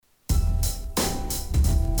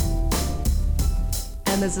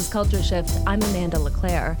and this is Culture Shift. I'm Amanda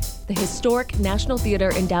LeClaire. The historic National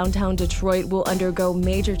Theater in downtown Detroit will undergo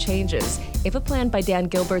major changes if a plan by Dan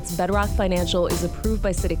Gilbert's Bedrock Financial is approved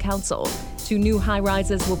by City Council. 2 new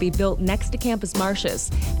high-rises will be built next to Campus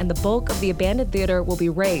Martius, and the bulk of the abandoned theater will be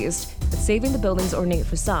razed, but saving the building's ornate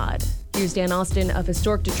facade. Here's Dan Austin of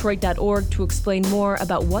HistoricDetroit.org to explain more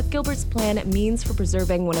about what Gilbert's plan means for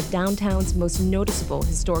preserving one of downtown's most noticeable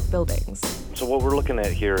historic buildings. So what we're looking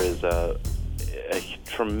at here is a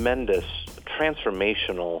tremendous,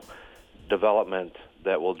 transformational development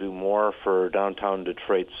that will do more for downtown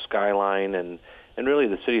Detroit's skyline and really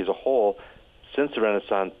the city as a whole since the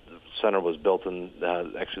Renaissance Center was built in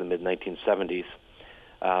actually the mid-1970s.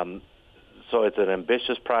 So it's an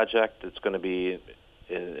ambitious project. It's going to be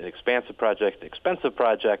an expansive project, expensive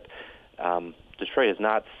project. Detroit has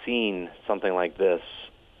not seen something like this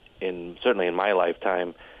certainly in my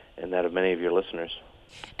lifetime and that of many of your listeners.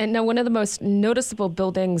 And now one of the most noticeable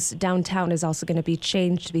buildings downtown is also going to be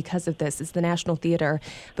changed because of this. It's the National Theater,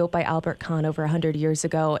 built by Albert Kahn over 100 years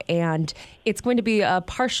ago. And it's going to be a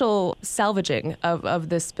partial salvaging of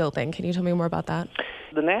this building. Can you tell me more about that?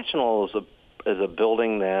 The National is a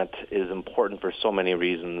building that is important for so many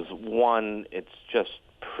reasons. One, it's just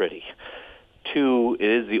pretty. 2, it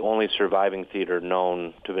is the only surviving theater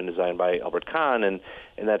known to have been designed by Albert Kahn, and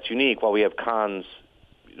that's unique. While we have Kahns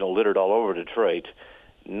littered all over Detroit,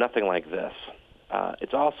 nothing like this.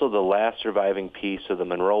 It's also the last surviving piece of the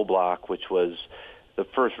Monroe Block, which was the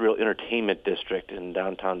first real entertainment district in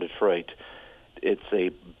downtown Detroit. It's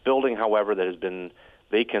a building, however, that has been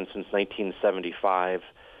vacant since 1975.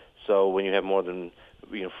 So when you have more than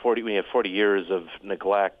 40 years of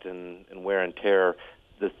neglect and wear and tear,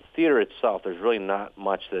 the theater itself, there's really not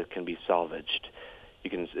much that can be salvaged.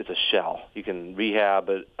 It's a shell. You can rehab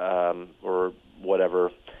it or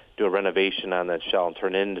whatever, do a renovation on that shell and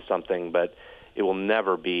turn it into something, but it will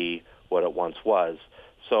never be what it once was.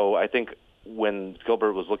 So I think when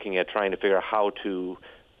Gilbert was looking at trying to figure out how to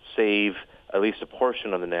save at least a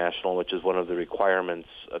portion of the National, which is one of the requirements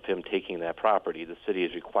of him taking that property, the city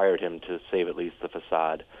has required him to save at least the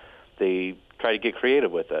facade. They try to get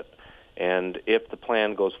creative with it. And if the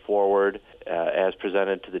plan goes forward as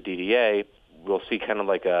presented to the DDA, we'll see kind of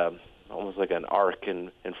like almost like an arc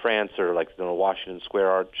in France or like the Washington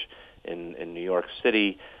Square Arch in New York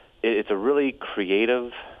City. It's a really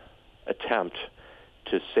creative attempt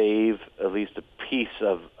to save at least a piece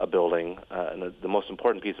of a building, and the most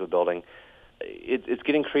important piece of a building. It's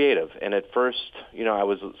getting creative. And at first, I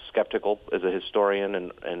was skeptical as a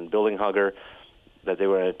historian and building hugger that they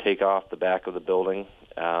were going to take off the back of the building.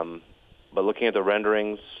 But looking at the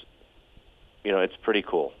renderings, it's pretty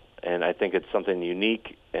cool. And I think it's something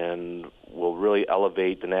unique and will really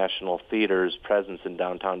elevate the National Theater's presence in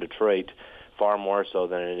downtown Detroit far more so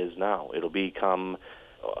than it is now. It'll become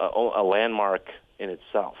a landmark in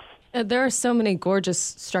itself. There are so many gorgeous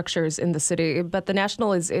structures in the city, but the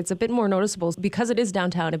National it's a bit more noticeable because it is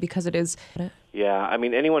downtown and because it is... Yeah, I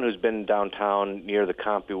mean, anyone who's been downtown near the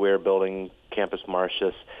CompuWare building, Campus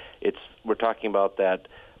Martius, we're talking about that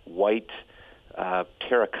white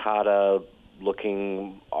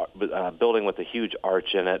terracotta-looking building with a huge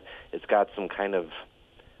arch in it. It's got some kind of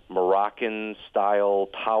Moroccan-style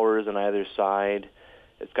towers on either side.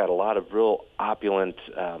 It's got a lot of real opulent,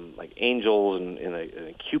 like angels and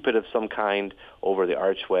a cupid of some kind over the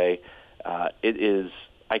archway. I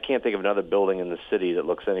can't think of another building in the city that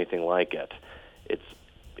looks anything like it.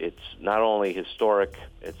 It's not only historic,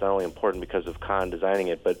 it's not only important because of Kahn designing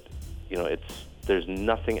it, but there's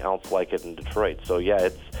nothing else like it in Detroit. So yeah,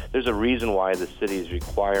 there's a reason why the city is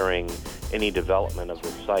requiring any development of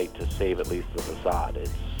the site to save at least the facade.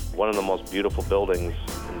 It's one of the most beautiful buildings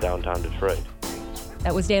in downtown Detroit.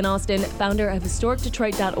 That was Dan Austin, founder of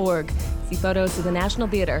HistoricDetroit.org. See photos of the National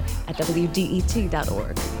Theater at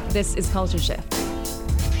WDET.org. This is Culture Shift.